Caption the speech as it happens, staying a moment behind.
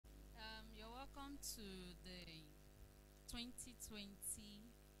to the 2020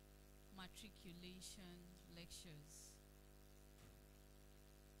 Matriculation Lectures.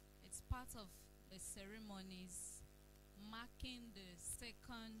 It's part of the ceremonies marking the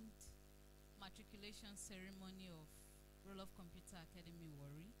second matriculation ceremony of Roll of Computer Academy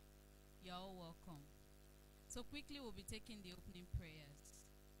Warri. You're all welcome. So quickly we'll be taking the opening prayers.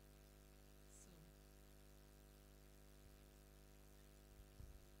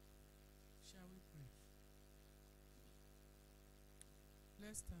 Shall we pray?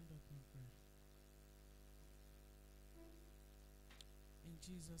 Let's stand up and pray. In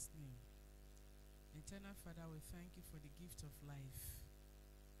Jesus' name. Eternal Father, we thank you for the gift of life.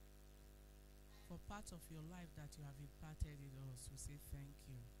 For part of your life that you have imparted in us, we say thank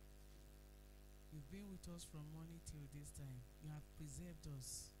you. You've been with us from morning till this time. You have preserved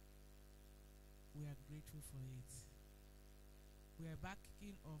us. We are grateful for it. We are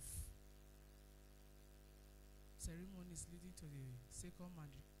backing off ceremonies leading to the second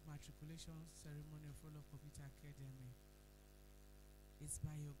matriculation ceremony of Roll of Computer Academy. It's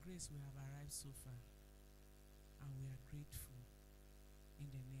by your grace we have arrived so far, and we are grateful in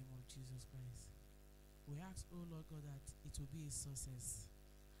the name of Jesus Christ. We ask, oh Lord God, that it will be a success,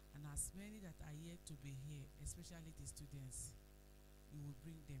 and as many that are yet to be here, especially the students, you will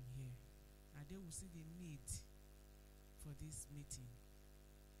bring them here, and they will see the need for this meeting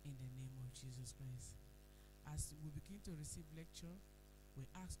in the name of Jesus Christ. As we begin to receive lecture, we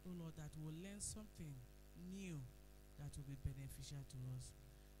ask, oh Lord, that we'll learn something new that will be beneficial to us.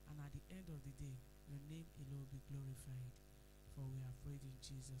 And at the end of the day, your name alone will be glorified. For we have prayed in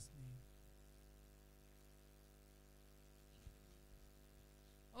Jesus' name.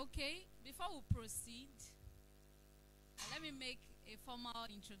 Okay, before we proceed, let me make a formal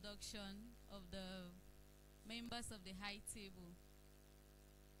introduction of the members of the high table.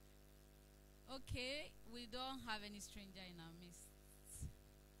 Okay, we don't have any stranger in our midst.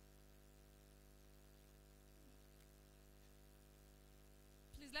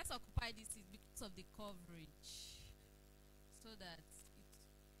 Please, let's occupy this seat because of the coverage, so that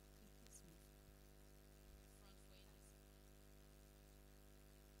it gives me front for you.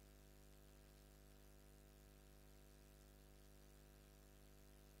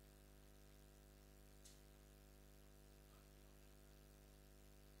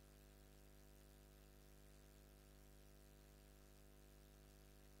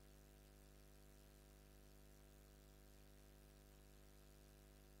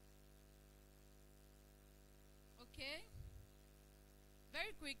 Okay.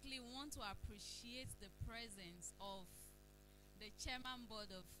 Very quickly, we want to appreciate the presence of the Chairman Board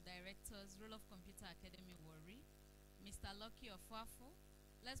of Directors, Roll of Computer Academy Warri, Mr. Lucky Ofwafo.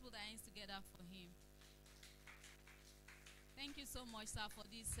 Let's put our hands together for him. Thank you so much, sir, for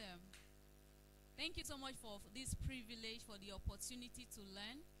this. Thank you so much for this privilege, for the opportunity to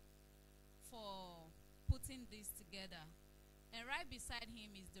learn, for putting this together. And right beside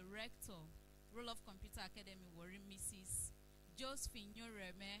him is the rector, Roll of Computer Academy Warri, Mrs. Josephine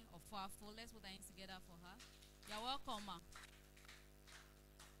Yoreme of Wafo. Let's put our hands together for her. You're welcome, ma.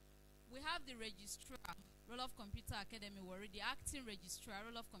 We have the registrar, Roll of Computer Academy Warri, the acting registrar,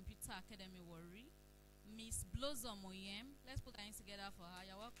 Roll of Computer Academy Warri, Miss Blossom Oyem. Let's put our hands together for her.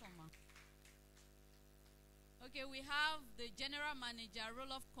 You're welcome, ma. Okay, we have the general manager,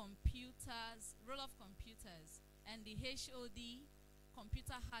 Roll of Computers, and the HOD,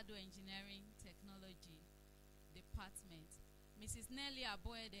 Computer Hardware Engineering Technology Department, Mrs. Nelly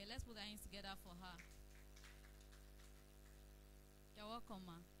Aboede. Let's put our hands together for her. You're welcome,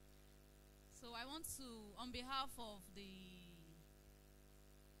 ma. So I want to, on behalf of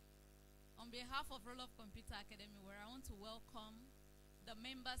Roll of Computer Academy, where I want to welcome the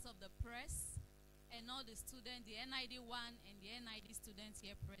members of the press and all the students, the NID 1 and the NID students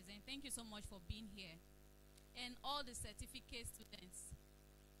here present. Thank you so much for being here. And all the certificate students.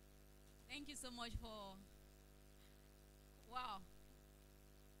 Thank you so much for, wow.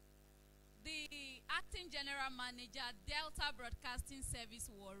 The acting general manager, Delta Broadcasting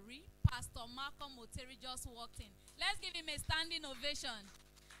Service Warri, Pastor Malcolm Oteri, just walked in. Let's give him a standing ovation.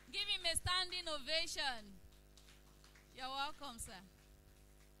 Give him a standing ovation. You're welcome, sir.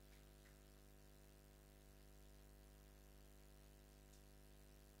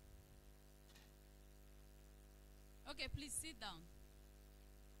 Okay, please sit down.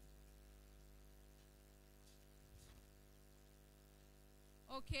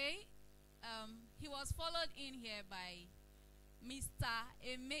 Okay, he was followed in here by Mr.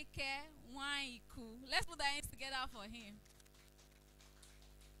 Emeke Nwaiku. Let's put our hands together for him.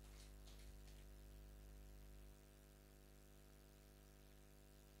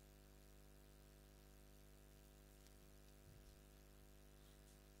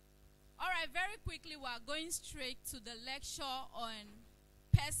 right, very quickly, we are going straight to the lecture on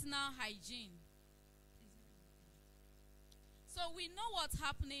personal hygiene. So we know what's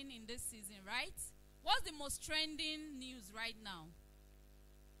happening in this season, right? What's the most trending news right now?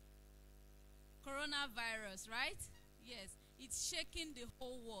 Coronavirus, right? Yes. It's shaking the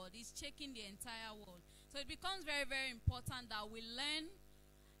whole world. It's shaking the entire world. So it becomes very, very important that we learn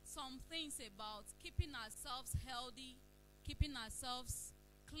some things about keeping ourselves healthy, keeping ourselves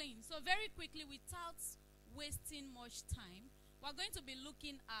clean. So very quickly, without wasting much time, we're going to be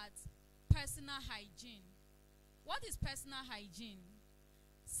looking at personal hygiene. What is personal hygiene?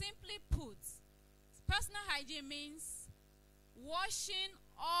 Simply put, personal hygiene means washing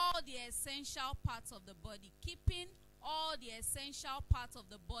all the essential parts of the body, keeping all the essential parts of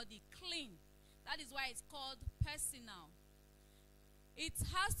the body clean. That is why it's called personal. It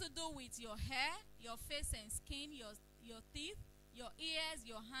has to do with your hair, your face and skin, your teeth, your ears,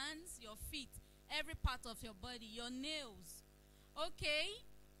 your hands, your feet, every part of your body, your nails. Okay?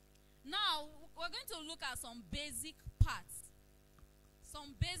 Now, we're going to look at some basic parts,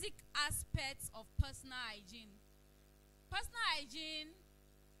 some basic aspects of personal hygiene. Personal hygiene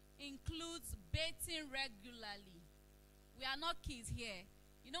includes bathing regularly. We are not kids here.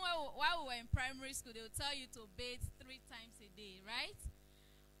 You know, while we were in primary school, they would tell you to bathe 3 times a day, right?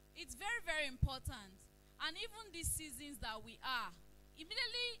 It's very, very important. And even these seasons that we are,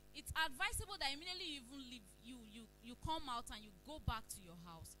 immediately, it's advisable that immediately you even leave, you come out and you go back to your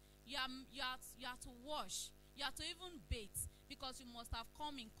house. You have to wash. You have to even bathe because you must have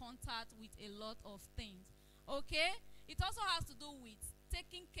come in contact with a lot of things. Okay? It also has to do with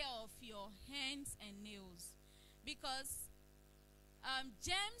taking care of your hands and nails because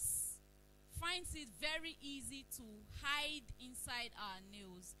germs finds it very easy to hide inside our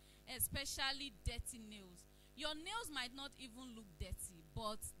nails, especially dirty nails. Your nails might not even look dirty,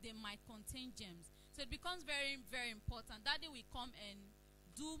 but they might contain germs. So it becomes very, very important. Daddy will come and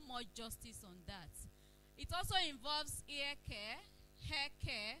do more justice on that. It also involves ear care, hair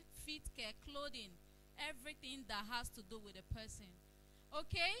care, feet care, clothing, everything that has to do with a person.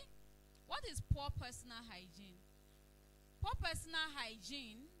 Okay? What is poor personal hygiene? Poor personal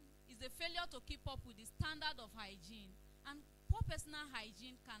hygiene is the failure to keep up with the standard of hygiene. And poor personal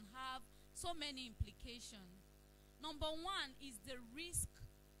hygiene can have so many implications. Number one is the risk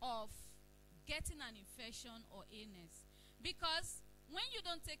of getting an infection or illness. Because when you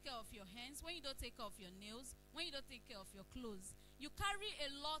don't take care of your hands, when you don't take care of your nails, when you don't take care of your clothes, you carry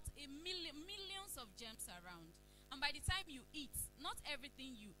millions of germs around. And by the time you eat, not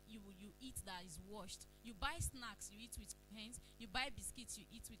everything you eat that is washed. You buy snacks, you eat with your hands. You buy biscuits, you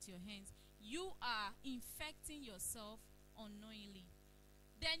eat with your hands. You are infecting yourself unknowingly.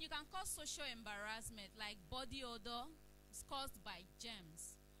 Then you can cause social embarrassment, like body odor is caused by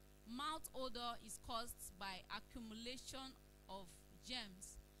germs. Mouth odor is caused by accumulation of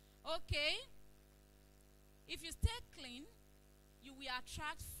germs. Okay? If you stay clean, you will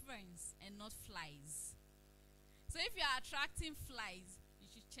attract friends and not flies. So if you are attracting flies,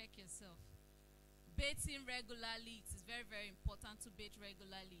 you should check yourself. Bathing regularly, it is very, very important to bathe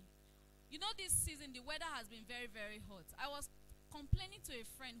regularly. You know, this season, the weather has been very, very hot. I was complaining to a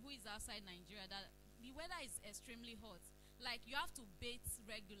friend who is outside Nigeria that the weather is extremely hot. Like, you have to bathe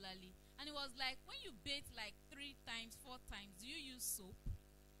regularly. And it was like, when you bathe like 3 times, 4 times, do you use soap?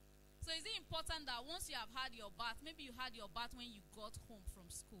 So is it important that once you have had your bath, maybe you had your bath when you got home from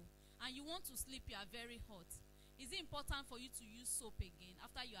school, and you want to sleep, you are very hot. Is it important for you to use soap again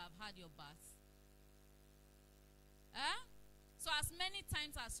after you have had your bath? So as many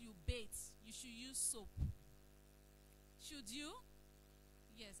times as you bathe, you should use soap. Should you?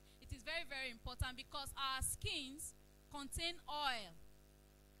 Yes. It is very, very important because our skins contain oil.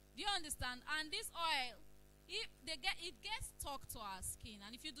 Do you understand? And this oil, it gets stuck to our skin.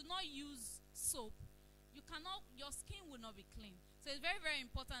 And if you do not use soap, your skin will not be clean. So it's very, very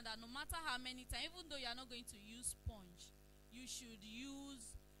important that no matter how many times, even though you are not going to use sponge, you should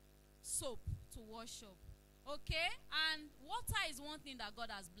use soap to wash up. Okay? And water is one thing that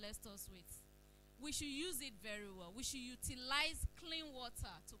God has blessed us with. We should use it very well. We should utilize clean water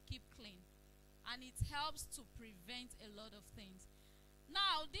to keep clean. And it helps to prevent a lot of things.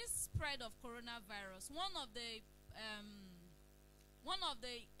 Now, this spread of coronavirus, one of the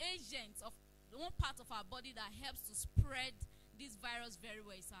agents of one part of our body that helps to spread this virus very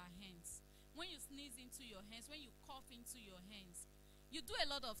well is our hands. When you sneeze into your hands, when you cough into your hands, you do a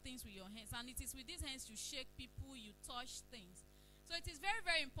lot of things with your hands, and it is with these hands you shake people, you touch things. So it is very,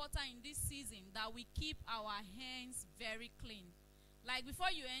 very important in this season that we keep our hands very clean. Like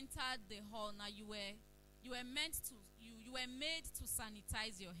before you entered the hall, now you were made to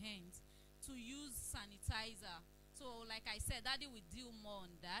sanitize your hands. to use sanitizer. So like I said, Daddy will deal more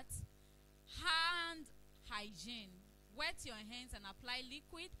on that. Hand hygiene. Wet your hands and apply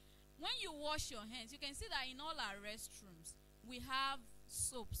liquid. When you wash your hands, you can see that in all our restrooms, we have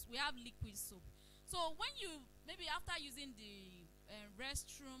soaps. We have liquid soap. So when you, maybe after using the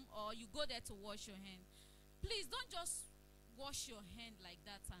restroom, or you go there to wash your hand, please don't just wash your hand like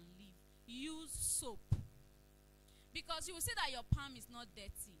that and leave. Use soap. Because you will see that your palm is not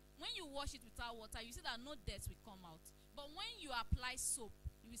dirty. When you wash it without water, you see that no dirt will come out. But when you apply soap,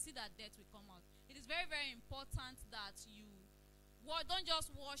 you will see that dirt will come out. It is very, very important that you don't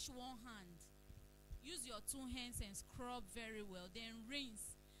just wash one hand. Use your two hands and scrub very well. Then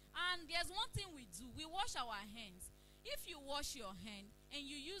rinse. And there's one thing we do. We wash our hands. If you wash your hand and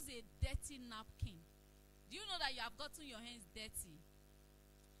you use a dirty napkin, do you know that you have gotten your hands dirty?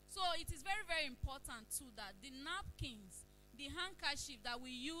 So it is very, very important too that the napkins, the handkerchief that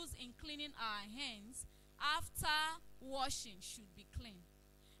we use in cleaning our hands after washing should be clean.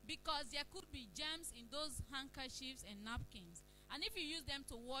 Because there could be germs in those handkerchiefs and napkins. And if you use them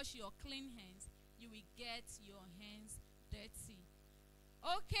to wash your clean hands, you will get your hands dirty.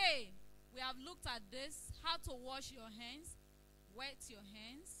 Okay, we have looked at this, how to wash your hands, wet your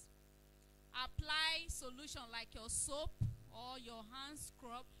hands, apply solution like your soap or your hand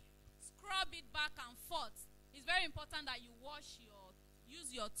scrub, scrub it back and forth. It's very important that you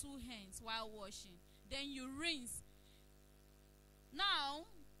use your two hands while washing. Then you rinse. Now,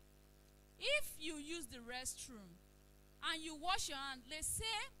 if you use the restroom and you wash your hand, let's say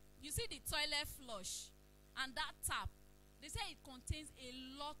you see the toilet flush and that tap, they say it contains a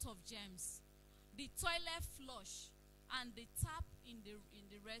lot of germs. The toilet flush and the tap in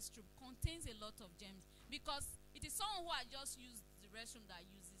the restroom contains a lot of germs because it is someone who has just used the restroom that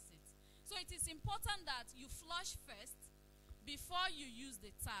uses it. So it is important that you flush first before you use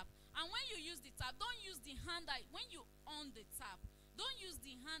the tap. And when you use the tap, don't use the hand that, when you on the tap, don't use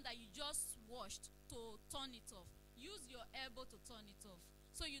the hand that you just washed to turn it off. Use your elbow to turn it off.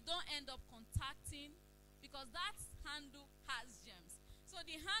 So you don't end up contacting, because that handle has germs. So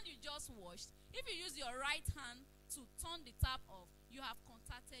the hand you just washed, if you use your right hand to turn the tap off, you have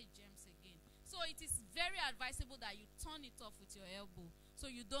contacted germs again. So it is very advisable that you turn it off with your elbow so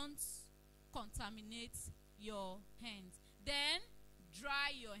you don't contaminate your hands. Then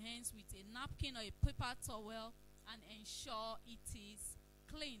dry your hands with a napkin or a paper towel and ensure it is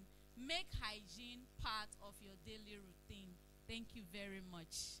clean. Make hygiene part of your daily routine. Thank you very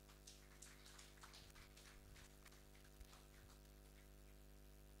much.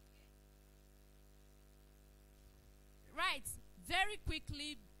 Right, very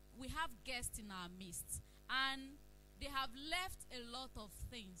quickly, we have guests in our midst, and they have left a lot of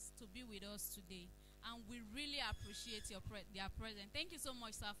things to be with us today, and we really appreciate their presence. Thank you so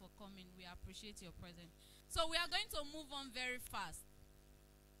much, sir, for coming. We appreciate your presence. So we are going to move on very fast.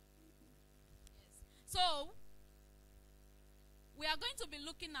 Yes. So we are going to be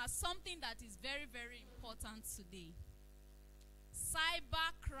looking at something that is very, very important today: cyber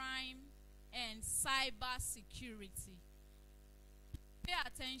crime and cyber security. Pay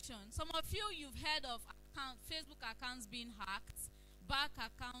attention. Some of you've heard of Facebook accounts being hacked, bank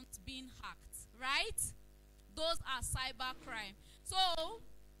accounts being hacked, right? Those are cyber crime. So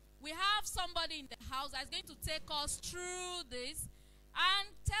we have somebody in the house that's going to take us through this and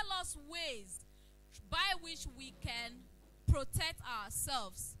tell us ways by which we can protect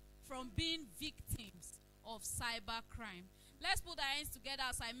ourselves from being victims of cyber crime. Let's put our hands together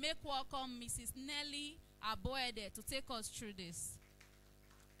as I make welcome Mrs. Nelly Aboede to take us through this.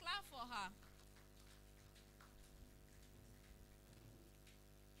 Clap for her.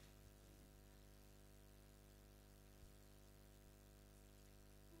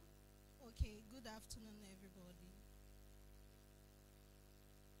 Okay, good afternoon, everybody.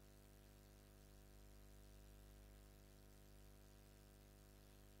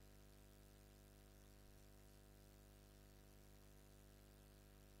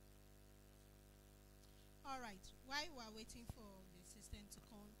 All right, while we're waiting for the system to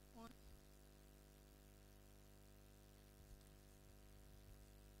come on,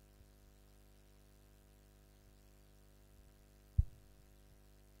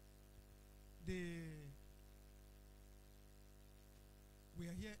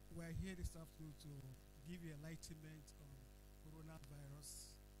 we are here this afternoon to give you enlightenment on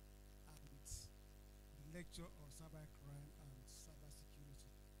coronavirus and the lecture on cybercrime and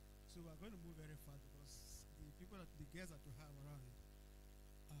cybersecurity. So we are going to move very fast because the guests that we have around,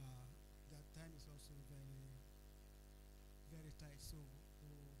 their time is also very, very tight. So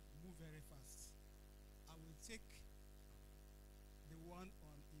we'll move very fast. I will take the one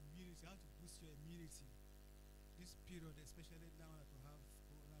on immunity immunity, how to boost your immunity. This period, especially now that we have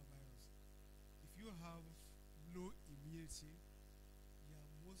coronavirus. If you have low immunity, you are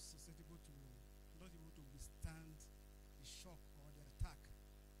most susceptible to not able to withstand the shock or the attack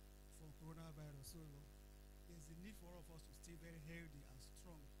from coronavirus. So there's a need for all of us to stay very healthy and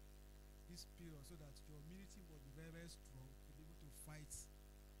strong this period so that your immunity will be very, very strong to be able to fight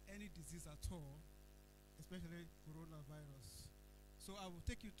any disease at all, especially coronavirus. So I will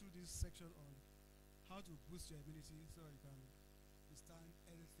take you through this section on how to boost your immunity so you can withstand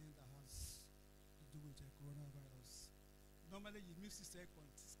anything that has to do with coronavirus. Normally, your immune system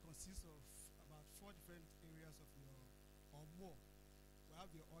consists of about 4 different areas of your, or more. We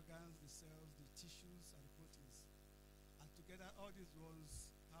have the organs, the cells, the tissues, and the proteins. And together, all these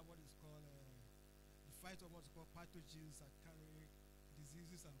ones have what is called the fight of what's called pathogens that carry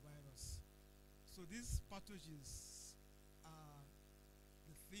diseases and virus. So these pathogens are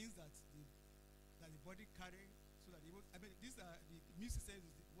the things that the body carries, so that these are the immune system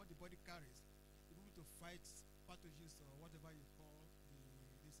is what the body carries, to be able to fight pathogens or whatever you call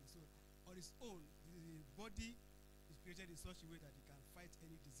this. So on its own, the body is created in such a way that it can fight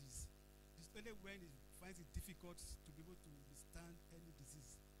any disease. It's only when it finds it difficult to be able to withstand any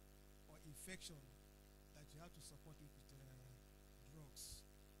disease or infection that you have to support it with drugs.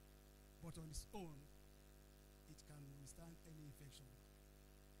 But on its own, it can withstand any infection,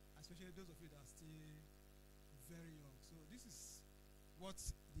 especially those of you that are still very young. So this is what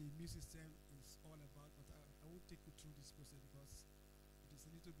the immune system is all about, but I won't take you through this process because it is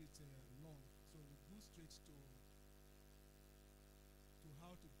a little bit long. So we'll go straight to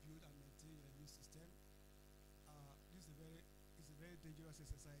how to build and maintain your immune system. This is a very dangerous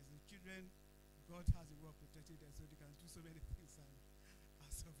exercise. The children, God has a way of protecting them so they can do so many things and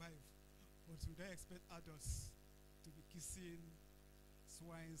survive. But we don't expect adults to be kissing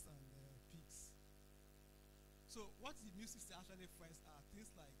swines and pigs. So what the immune system actually fights are things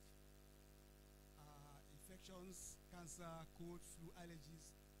like infections, cancer, cold, flu,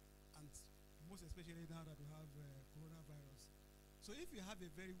 allergies, and most especially now that we have coronavirus. So if you have a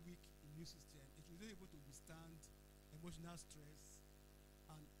very weak immune system, it will be able to withstand emotional stress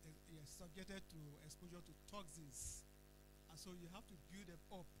and you're subjected to exposure to toxins. And so you have to build them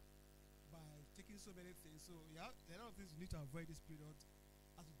up by taking so many things. So there are a lot of things you need to avoid this period,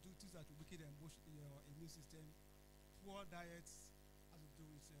 as to do things that will weaken your immune system. Poor diets has to do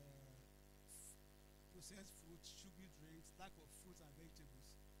with processed food, sugary drinks, lack of fruits and vegetables.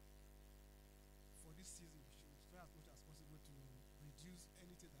 For this season, we should try as much as possible to reduce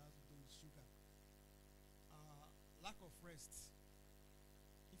anything that has to do with sugar. Lack of rest.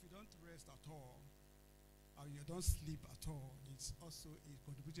 If you don't rest at all, or you don't sleep at all, it's also a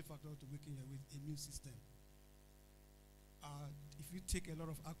contributing factor to weaken your immune system. If you take a lot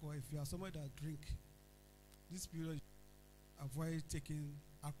of alcohol, if you are somebody that drink, this period, avoid taking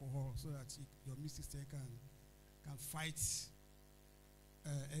alcohol so that your immune system can fight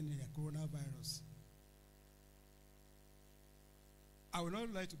any coronavirus. I would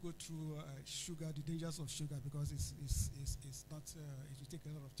not like to go through sugar, the dangers of sugar, because it's not, it will take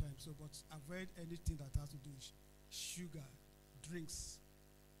a lot of time. So, but avoid anything that has to do with sugar, drinks.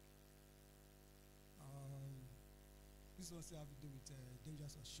 This also have to do with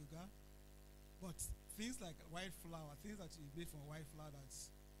dangers of sugar. But things like white flour, things that you make from white flour, that's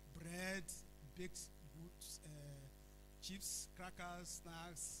bread, baked goods, chips, crackers,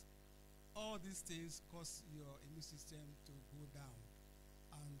 snacks, all these things cause your immune system to go down.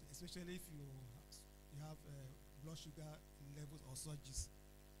 And especially if you have blood sugar levels or surges,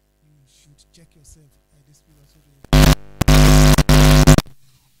 you should check yourself at this period. So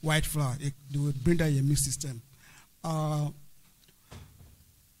white flour, they will bring down your immune system.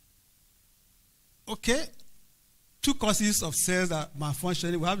 Okay, 2 causes of cells that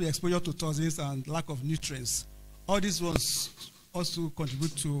malfunction. We have the exposure to toxins and lack of nutrients. All these ones also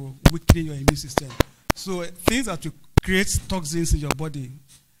contribute to weakening your immune system. So things that will create toxins in your body, you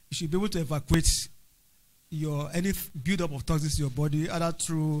should be able to evacuate any buildup of toxins in your body, either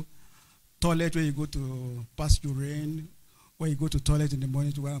through toilet when you go to pass urine, when you go to toilet in the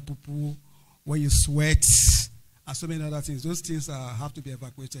morning to go and poo-poo, when you sweat, and so many other things. Those things have to be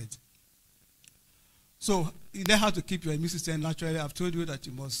evacuated. So you learn how to keep your immune system naturally. I've told you that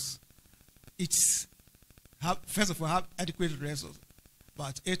you must first of all, have adequate rest of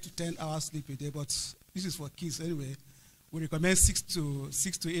about 8 to 10 hours sleep a day. But this is for kids anyway. We recommend 6 to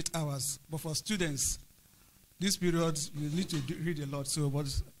 8 hours. But for students, this period you need to read a lot. So, but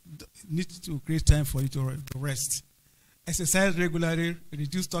need to create time for you to rest. Exercise regularly.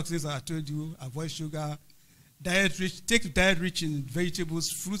 Reduce toxins. I told you. Avoid sugar. take diet rich in vegetables,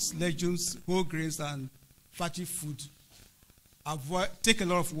 fruits, legumes, whole grains, and fatty food. Take a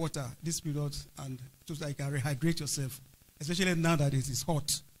lot of water this period, and so that you can rehydrate yourself, especially now that it is hot.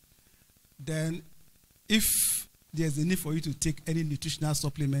 Then, if there's a need for you to take any nutritional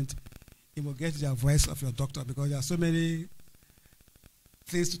supplement, you will get the advice of your doctor, because there are so many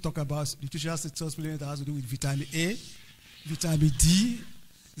things to talk about. Nutritional supplement that has to do with vitamin A, vitamin D,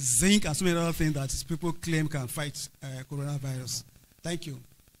 zinc, and so many other things that people claim can fight coronavirus. Thank you.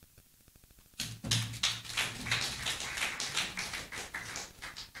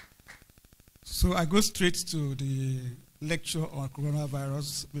 So I go straight to the lecture on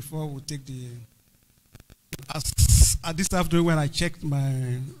coronavirus before we take the... At this afternoon, when I checked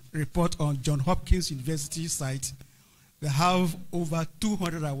my report on Johns Hopkins University site, they have over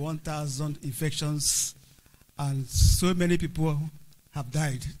 201,000 infections, and so many people have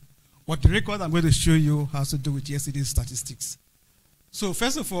died. What the record I'm going to show you has to do with yesterday's statistics. So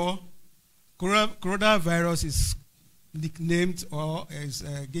first of all, coronavirus is nicknamed, or is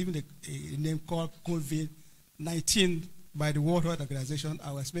given a name called COVID-19 by the World Health Organization.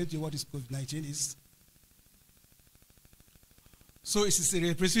 I will explain to you what COVID-19 is. So it is a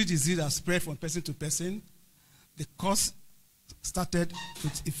respiratory disease that spread from person to person. The cause started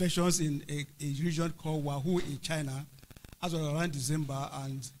with infections in a region called Wuhan in China as of around December,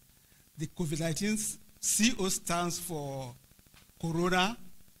 and the COVID-19 CO stands for corona,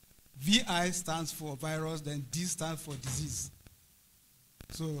 VI stands for virus, then D stands for disease.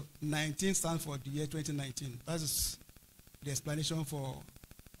 So 19 stands for the year 2019. That is the explanation for,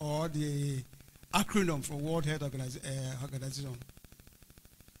 or the acronym for World Health Organization.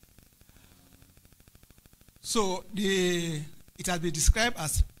 So it has been described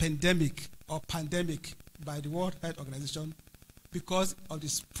as pandemic or pandemic by the World Health Organization because of the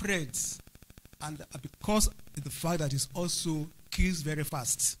spreads and because of the fact that it also kills very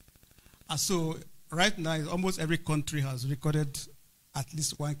fast. And so right now, almost every country has recorded at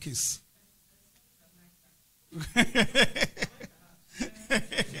least one case.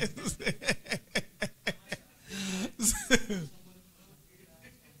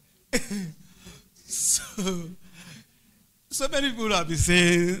 So many people have been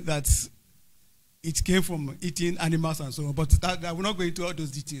saying that it came from eating animals and so on, but I will not go into all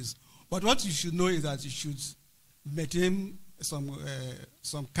those details. But what you should know is that you should maintain some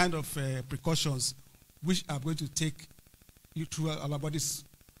kind of precautions which are going to take you through our bodies.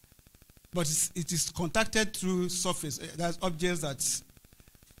 But it is contacted through surface. That's objects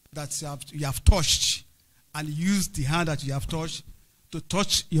that you have touched, and use the hand that you have touched to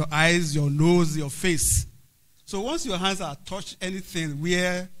touch your eyes, your nose, your face. So once your hands are touched anything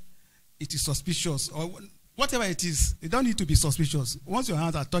where it is suspicious, or whatever it is, it don't need to be suspicious. Once your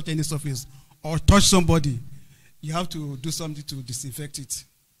hands are touched any surface or touch somebody, you have to do something to disinfect it.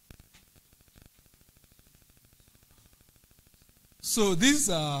 So these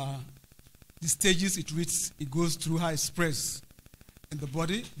are the stages it goes through, how it spreads in the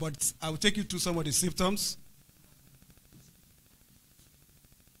body, but I will take you through some of the symptoms.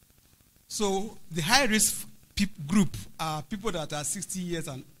 So the high-risk group are people that are 60 years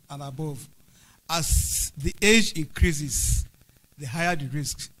and above. As the age increases, the higher the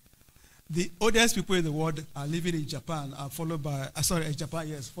risk. The oldest people in the world are living in Japan, followed by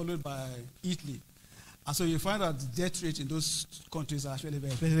Italy. And so you find that the death rate in those countries are actually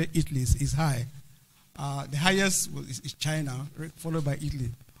very, especially Italy, is high. The highest is China, followed by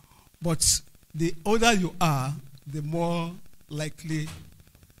Italy. But the older you are, the more likely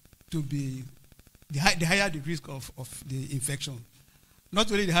to be, the higher the risk of the infection.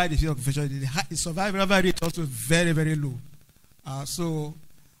 Not only the higher the risk of infection, the survival rate is also very, very low. So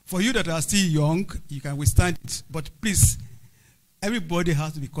for you that are still young, you can withstand it. But please, everybody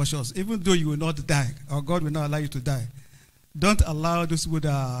has to be cautious. Even though you will not die, or God will not allow you to die, don't allow those who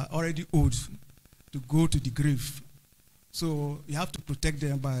are already old to go to the grave. So you have to protect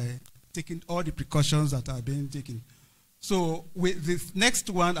them by taking all the precautions that are being taken. So with the next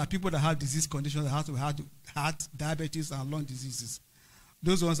one are people that have disease conditions, that have to have heart, diabetes, and lung diseases.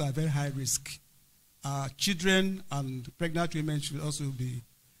 Those ones are very high risk. Children and pregnant women should also be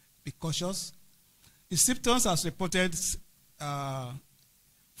cautious. The symptoms as reported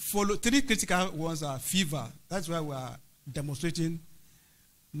three critical ones are fever. That's why we are demonstrating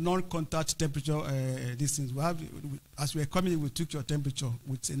non-contact temperature distance. As we are coming, we took your temperature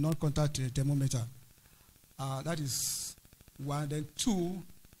with a non-contact thermometer. That is one. Then two,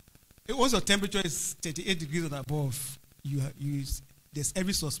 once your temperature is 38 degrees and above, there's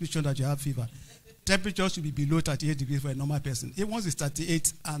every suspicion that you have fever. Temperature should be below 38 degrees for a normal person. If once it's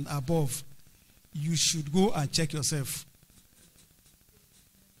 38 and above, you should go and check yourself.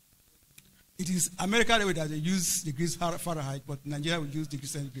 It is America that they use degrees Fahrenheit, but Nigeria will use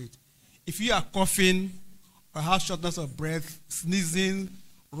degrees centigrade. If you are coughing or have shortness of breath, sneezing,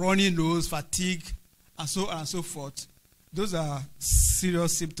 runny nose, fatigue, and so on and so forth, those are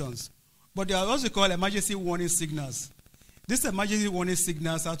serious symptoms. But they are also called emergency warning signals. These emergency warning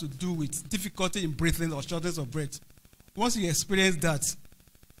signals have to do with difficulty in breathing or shortness of breath. Once you experience that,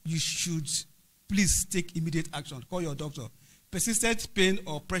 you should please take immediate action. Call your doctor. Persistent pain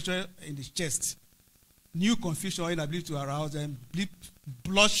or pressure in the chest, new confusion or inability to arouse them,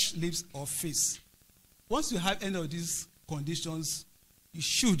 blush lips or face. Once you have any of these conditions, you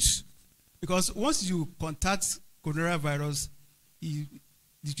should, because once you contact coronavirus, it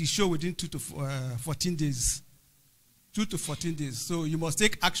will show within 2 to 14 days. 2 to 14 days. So you must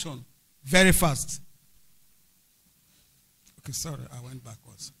take action very fast. Okay, sorry, I went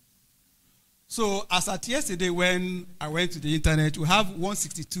backwards. So as at yesterday when I went to the internet, we have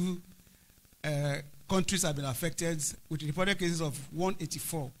 162 countries have been affected with reported cases of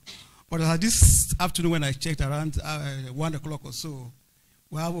 184. But as this afternoon when I checked around 1 o'clock or so,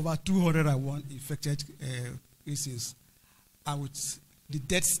 we have over 201 infected cases. And with the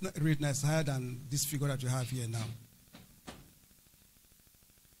death rate is higher than this figure that you have here now.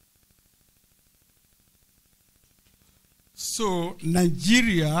 So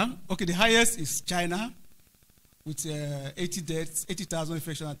Nigeria, okay, the highest is China with 80 deaths, 80,000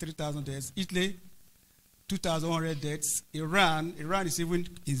 infections and 3,000 deaths. Italy, 2,100 deaths. Iran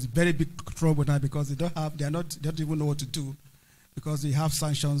is very big trouble now because they don't even know what to do because they have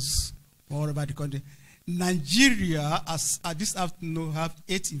sanctions all over the country. Nigeria, at this afternoon, have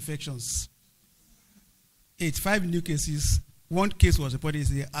 8 infections. 5 new cases. 1 case was reported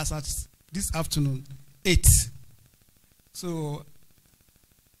as at this afternoon. 8. So,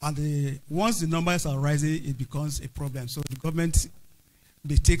 and once the numbers are rising, it becomes a problem. So the government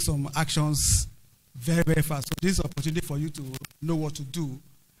may take some actions very, very fast. So this is an opportunity for you to know what to do.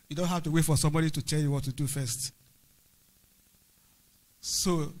 You don't have to wait for somebody to tell you what to do first.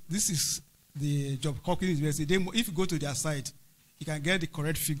 So this is the Johns Hopkins University. If you go to their site, you can get the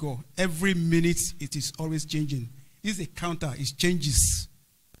correct figure. Every minute, it is always changing. This is a counter. It changes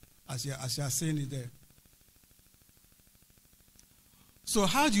as you are saying it there. So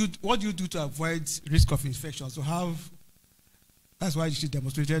what do you do to avoid risk of infection? That's why you should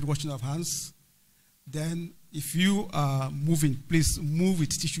demonstrate washing of hands. Then if you are moving, please move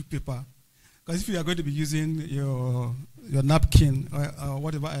with tissue paper. Because if you are going to be using your napkin or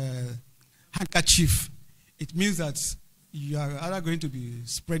whatever, handkerchief, it means that you are either going to be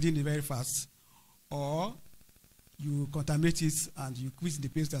spreading it very fast or you contaminate it and you quit in the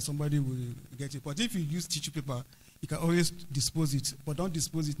place that somebody will get it. But if you use tissue paper, you can always dispose it, but don't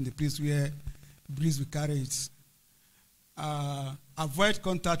dispose it in the place where breeze will carry it. Avoid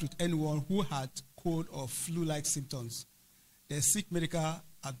contact with anyone who had cold or flu-like symptoms. They seek medical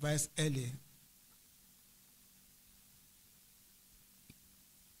advice early.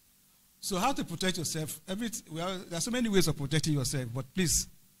 So how to protect yourself? There are so many ways of protecting yourself, but please,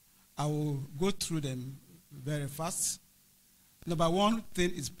 I will go through them very fast. Number 1 thing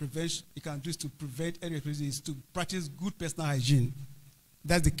is prevention. You can do is to prevent any reproduction is to practice good personal hygiene.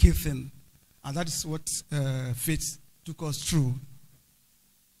 That's the key thing. And that is what faith took us through.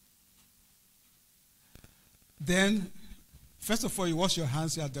 Then, first of all, you wash your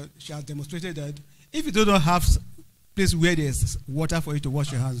hands. She has demonstrated that if you don't have a place where there's water for you to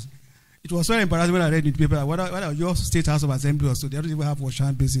wash your hands, it was so embarrassing when I read in the paper what your state house of assembly or so, they don't even have wash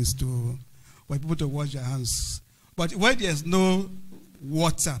hand basins for people to wash their hands. But when there's no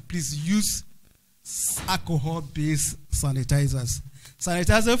water, please use alcohol-based sanitizers.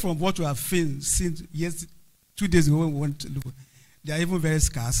 Sanitizer, from what we have seen 2 days ago when we went to look, they are even very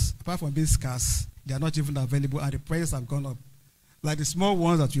scarce. Apart from being scarce, they are not even available, and the prices have gone up. Like the small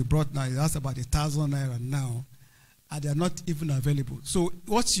ones that you brought now, that's about 1,000 naira now, and they are not even available. So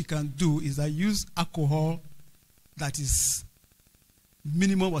what you can do is that use alcohol that is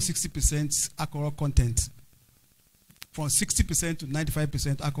minimum of 60% alcohol content. From 60% to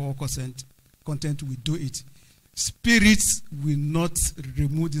 95% alcohol content will do it. Spirits will not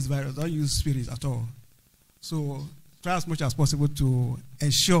remove this virus. Don't use spirits at all. So try as much as possible to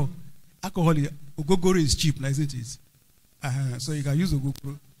ensure alcohol, ogogoro is cheap, isn't it? So you can use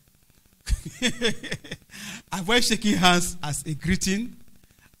ogogoro. Avoid shaking hands as a greeting.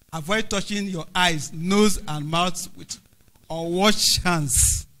 Avoid touching your eyes, nose, and mouth with unwashed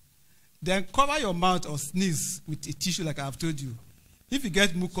hands. Then cover your mouth or sneeze with a tissue like I have told you. If you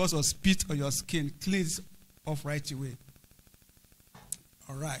get mucus or spit on your skin, clean it off right away.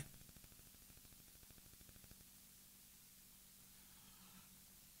 All right.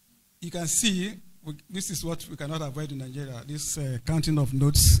 you can see, this is what we cannot avoid in Nigeria, this counting of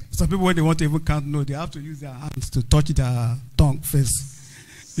notes. Some people, when they want to even count notes, they have to use their hands to touch their tongue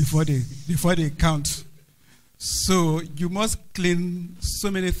first before they count. So you must clean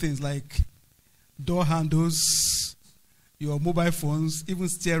so many things like door handles, your mobile phones, even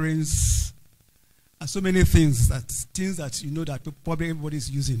steerings, and so many things that you know that probably everybody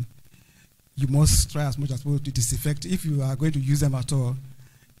is using. You must try as much as possible to disinfect. If you are going to use them at all,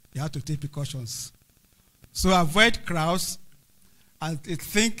 you have to take precautions. So avoid crowds and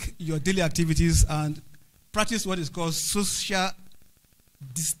think your daily activities and practice what is called social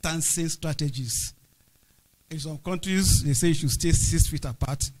distancing strategies. In some countries, they say you should stay 6 feet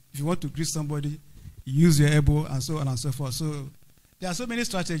apart. If you want to greet somebody, use your elbow and so on and so forth. So there are so many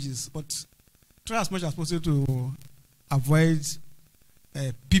strategies, but try as much as possible to avoid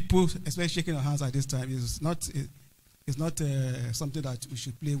people, especially shaking our hands at this time. It's not something that we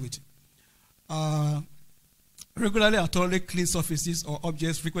should play with. Regularly and thoroughly clean surfaces or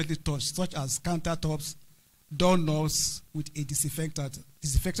objects frequently touched, such as countertops, doorknobs, with a disinfectant.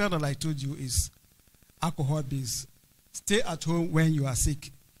 Disinfectant, like I told you, is alcohol-based. Stay at home when you are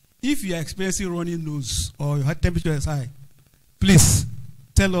sick. If you are experiencing running nose or your temperature is high, please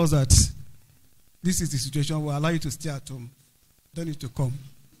tell us that this is the situation. We'll allow you to stay at home. Don't need to come.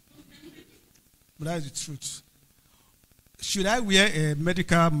 But that is the truth. Should I wear a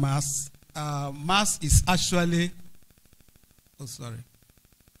medical mask? Mask is actually,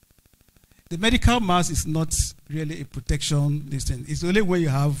 the medical mask is not really a protection. Listen, it's only when you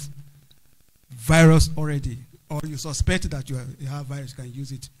have virus already, or you suspect that you have virus, you can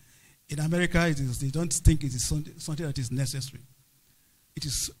use it. In America, they don't think it is something that is necessary. It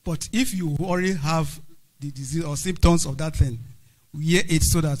is, but if you already have the disease or symptoms of that thing, wear it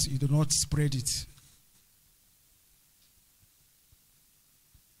so that you do not spread it.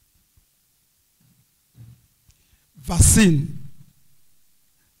 Vaccine.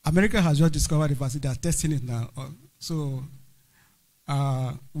 America has just discovered the vaccine. They are testing it now. So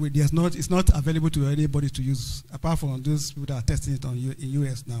it's not available to anybody to use, apart from those people that are testing it in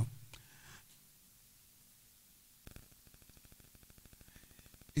US now.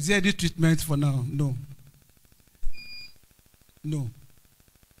 Is there any treatment for now? No. No.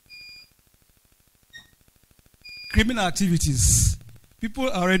 Criminal activities. People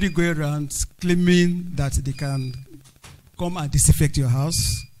are already going around claiming that they can come and disinfect your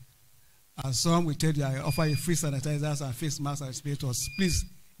house. And some will tell you, I offer you free sanitizers and face masks and respirators. Please,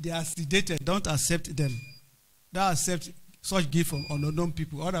 they are sedated. Don't accept them. Don't accept such gift from unknown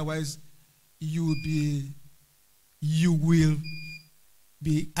people. Otherwise, you will be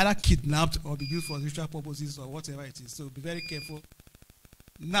either kidnapped or be used for ritual purposes or whatever it is. So be very careful.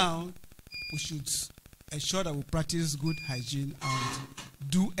 Now, we should ensure that we practice good hygiene and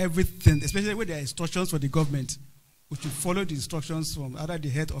do everything, especially when there are instructions for the government. We should follow the instructions from either the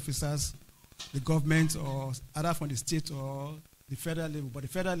head officers, the government, or either from the state or the federal level. But the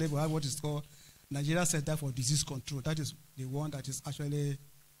federal level have what is called Nigeria Center for Disease Control. That is the one that is actually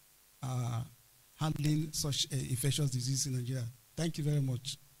handling such infectious disease in Nigeria. Thank you very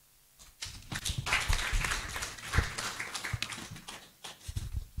much.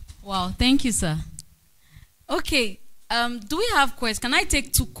 Wow, thank you, sir. Okay, do we have questions? Can I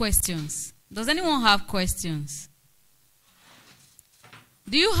take 2 questions? Does anyone have questions?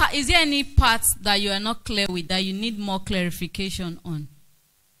 Is there any part that you are not clear with that you need more clarification on?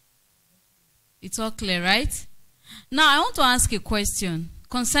 It's all clear, right? Now, I want to ask a question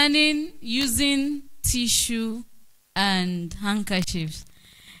concerning using tissue and handkerchiefs.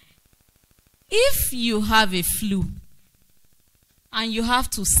 If you have a flu and you have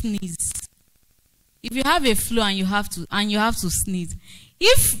to sneeze, if you have a flu and you have to sneeze,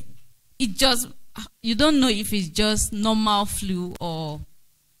 if it just, you don't know if it's just normal flu or,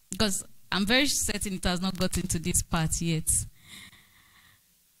 because I'm very certain it has not gotten to this part yet.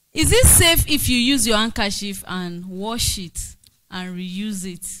 Is it safe if you use your handkerchief and wash it and reuse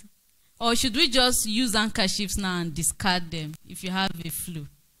it? Or should we just use handkerchiefs now and discard them if you have a flu?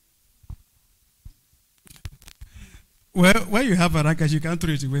 Well, when you have a handkerchief, you can't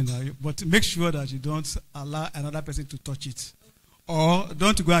throw it away now. But make sure that you don't allow another person to touch it. Or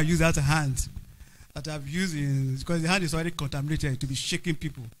don't go and use that hand that I've used, because the hand is already contaminated, to be shaking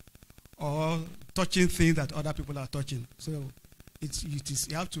people or touching things that other people are touching. So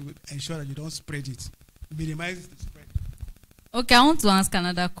you have to ensure that you don't spread it. Minimize the spread. Okay, I want to ask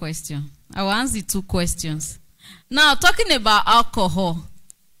another question. I will answer the 2 questions. Now, talking about alcohol,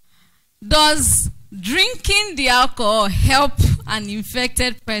 does drinking the alcohol help an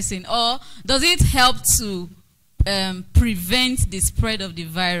infected person, or does it help to prevent the spread of the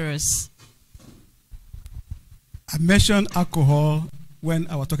virus? I mentioned alcohol when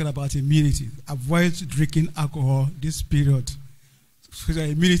I was talking about immunity. Avoid drinking alcohol this period so that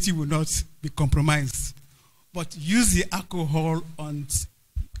immunity will not be compromised. But use the alcohol as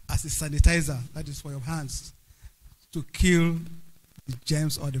a sanitizer, that is for your hands, to kill the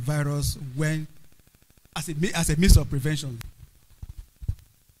germs or the virus as a means of prevention.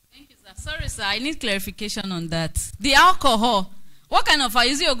 Thank you, sir. Sorry, sir. I need clarification on that. The alcohol, what kind of,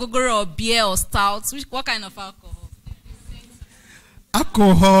 is it ogogoro or beer or stout? What kind of alcohol?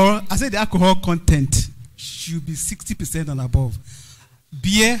 Alcohol, I said the alcohol content should be 60% and above.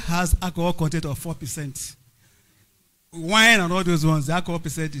 Beer has alcohol content of 4%. Wine and all those ones, the alcohol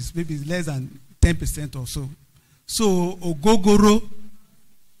percent is maybe less than 10% or so. So, ogogoro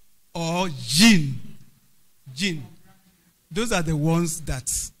or gin, those are the ones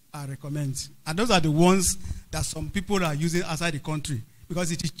that I recommend. And those are the ones that some people are using outside the country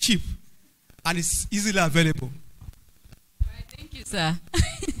because it is cheap and it's easily available. Thank you, sir.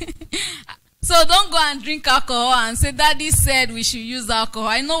 So don't go and drink alcohol and say, Daddy said we should use alcohol.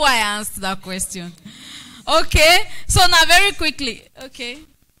 I know why I asked that question. Okay, so now very quickly. Okay.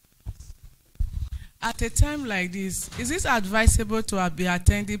 At a time like this, is it advisable to be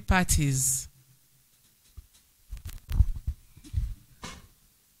attending parties?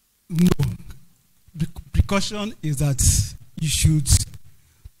 No. The precaution is that you should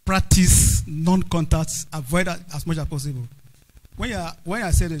practice non-contact, avoid that as much as possible. When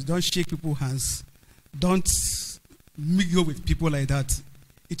I say this, don't shake people's hands, don't mingle with people like that.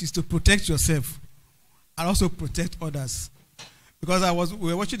 It is to protect yourself and also protect others. Because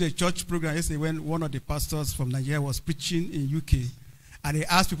we were watching the church program yesterday when one of the pastors from Nigeria was preaching in UK, and they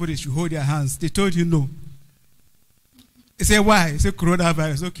asked people they should hold their hands. They told you no. He said, why? He said,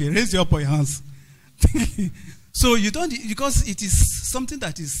 coronavirus. Okay, raise your hands. So you don't, because it is something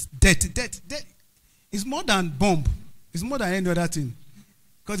that is death. It's more than bomb. It's more than any other thing.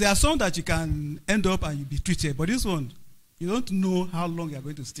 Because there are some that you can end up and you'll be treated. But this one, you don't know how long you're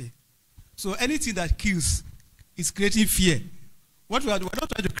going to stay. So anything that kills is creating fear. We're not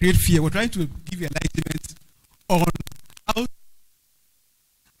trying to create fear. We're trying to give you enlightenment on how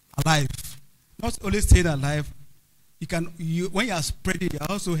alive. Not only staying alive. When you are spreading,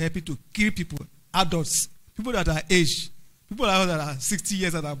 you're also helping to kill people, adults, people that are aged, people that are 60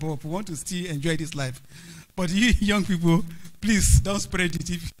 years and above who want to still enjoy this life. But you young people, please don't spread it.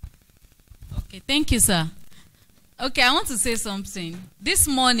 Okay, thank you, sir. Okay, I want to say something. This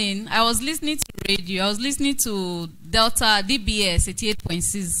morning, I was listening to radio. I was listening to Delta DBS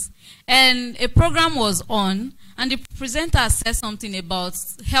 88.6. And a program was on, and the presenter said something about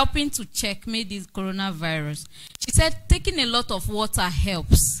helping to checkmate this coronavirus. She said taking a lot of water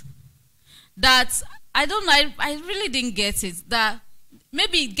helps. That, I don't know, I really didn't get it. That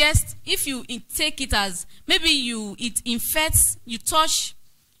maybe it gets, if you take it as, maybe it infects, you touch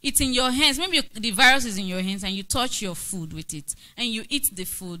it in your hands, maybe the virus is in your hands and you touch your food with it and you eat the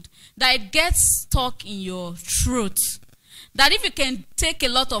food, that it gets stuck in your throat. That if you can take a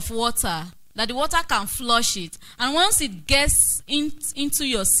lot of water, that the water can flush it, and once it gets into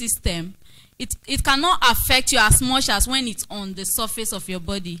your system, it cannot affect you as much as when it's on the surface of your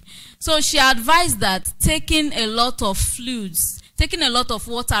body. So she advised that taking a lot of fluids, taking a lot of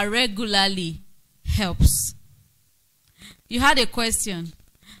water regularly helps. You had a question.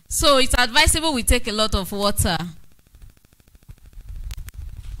 So it's advisable we take a lot of water.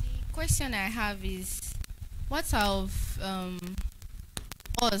 The question I have is, what of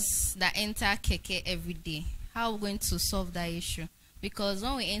us that enter keke every day? How are we going to solve that issue? Because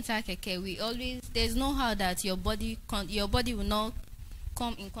when we enter keke, there's no how that your body will not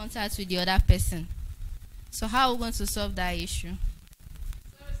come in contact with the other person. So how are we going to solve that issue?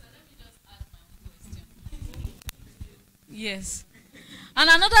 Sorry, sir, let me just ask my own question. Yes. And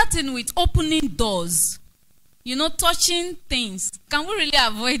another thing with opening doors, touching things. Can we really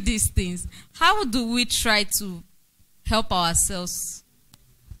avoid these things? How do we try to help ourselves?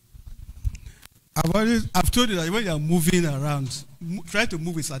 I've told you that when you're moving around, try to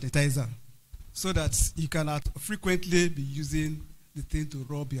move with sanitizer so that you can frequently be using the thing to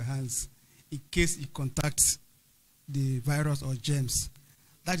rub your hands in case you contact the virus or germs.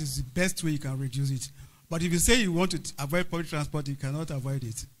 That is the best way you can reduce it. But if you say you want to avoid public transport, you cannot avoid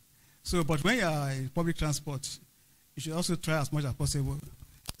it. So, but when you are in public transport, you should also try as much as possible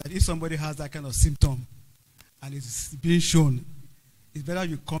that if somebody has that kind of symptom and it's being shown, it's better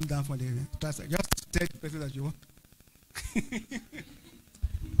you come down from the transport. Just tell the person that you want.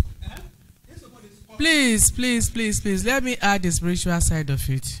 Please, let me add the spiritual side of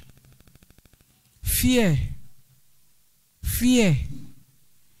it. Fear fear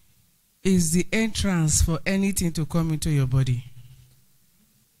is the entrance for anything to come into your body.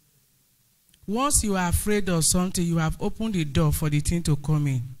 Once you are afraid of something, you have opened the door for the thing to come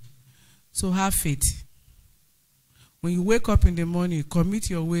in. So have faith. When you wake up in the morning, commit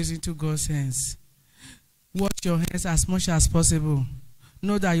your ways into God's hands. Wash your hands as much as possible.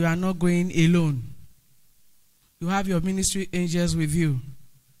 Know that you are not going alone. You have your ministry angels with you.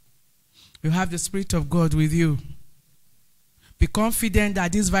 You have the Spirit of God with you. Be confident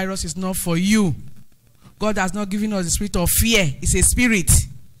that this virus is not for you. God has not given us the spirit of fear. It's a spirit.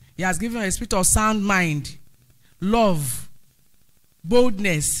 He has given us a spirit of sound mind, love,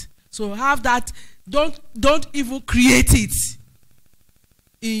 boldness. So have that. Don't even create it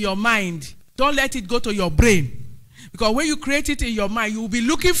in your mind. Don't let it go to your brain. Because when you create it in your mind, you will be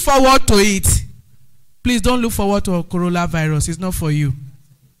looking forward to it. Please don't look forward to a coronavirus. It's not for you.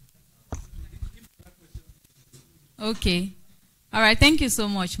 Okay. All right. Thank you so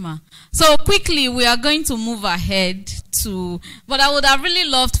much, ma. So quickly, we are going to move ahead to, but I would have really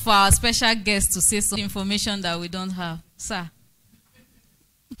loved for our special guest to say some information that we don't have. Sir.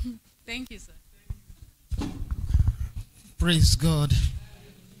 Thank you, sir. Praise God.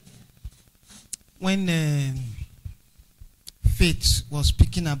 When Faith was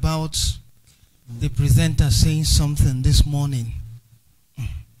speaking about the presenter saying something this morning,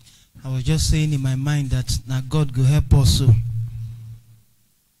 I was just saying in my mind that now God will help us. So,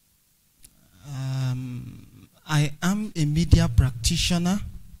 I am a media practitioner.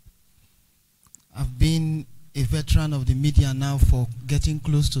 I've been a veteran of the media now for getting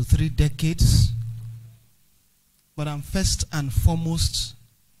close to 3 decades. But I'm first and foremost,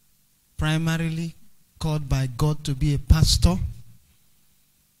 primarily called by God to be a pastor.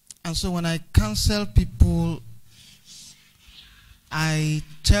 And so when I counsel people, I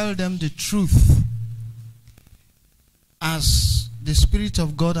tell them the truth as the Spirit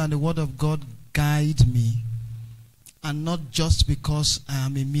of God and the Word of God guide me, and not just because I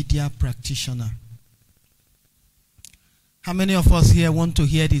am a media practitioner. How many of us here want to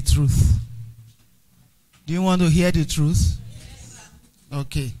hear the truth? Do you want to hear the truth? Yes, sir.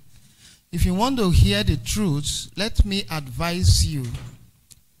 Okay. If you want to hear the truth, let me advise you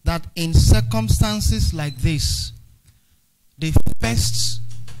that in circumstances like this, the first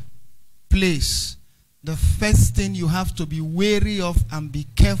place, the first thing you have to be wary of and be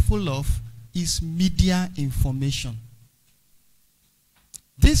careful of is media information.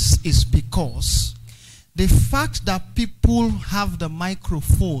 This is because the fact that people have the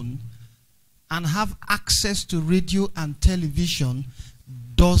microphone and have access to radio and television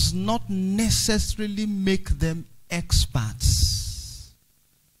does not necessarily make them experts.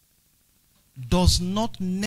 Does not